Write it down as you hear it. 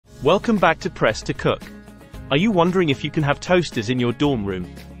Welcome back to Press to Cook. Are you wondering if you can have toasters in your dorm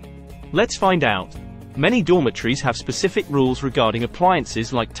room? Let's find out. Many dormitories have specific rules regarding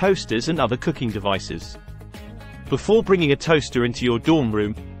appliances like toasters and other cooking devices. Before bringing a toaster into your dorm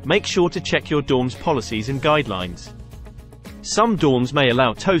room, make sure to check your dorm's policies and guidelines. Some dorms may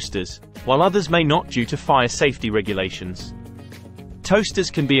allow toasters, while others may not due to fire safety regulations. Toasters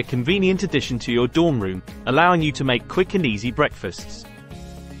can be a convenient addition to your dorm room, allowing you to make quick and easy breakfasts.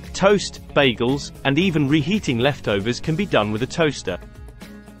 Toast, bagels, and even reheating leftovers can be done with a toaster.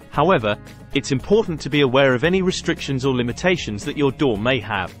 However, it's important to be aware of any restrictions or limitations that your dorm may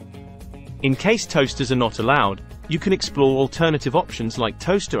have. In case toasters are not allowed, you can explore alternative options like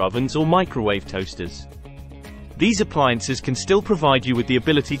toaster ovens or microwave toasters. These appliances can still provide you with the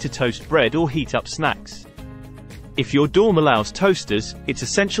ability to toast bread or heat up snacks. If your dorm allows toasters, it's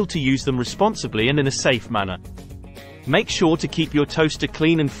essential to use them responsibly and in a safe manner. Make sure to keep your toaster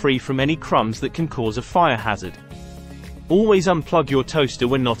clean and free from any crumbs that can cause a fire hazard. Always unplug your toaster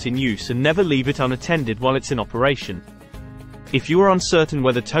when not in use and never leave it unattended while it's in operation. If you are uncertain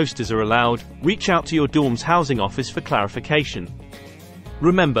whether toasters are allowed, reach out to your dorm's housing office for clarification.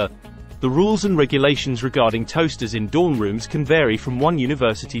 Remember, the rules and regulations regarding toasters in dorm rooms can vary from one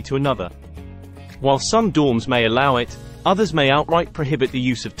university to another. While some dorms may allow it, others may outright prohibit the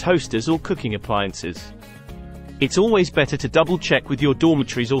use of toasters or cooking appliances. It's always better to double-check with your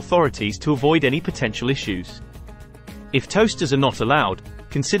dormitory's authorities to avoid any potential issues. If toasters are not allowed,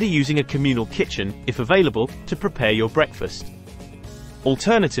 consider using a communal kitchen, if available, to prepare your breakfast.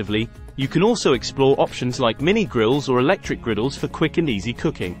 Alternatively, you can also explore options like mini grills or electric griddles for quick and easy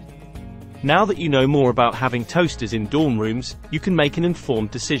cooking. Now that you know more about having toasters in dorm rooms, you can make an informed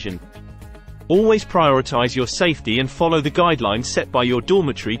decision. Always prioritize your safety and follow the guidelines set by your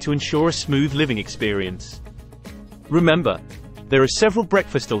dormitory to ensure a smooth living experience. Remember, there are several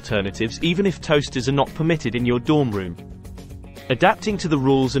breakfast alternatives even if toasters are not permitted in your dorm room. Adapting to the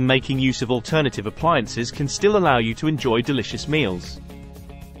rules and making use of alternative appliances can still allow you to enjoy delicious meals.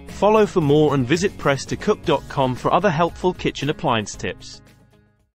 Follow for more and visit presstocook.com for other helpful kitchen appliance tips.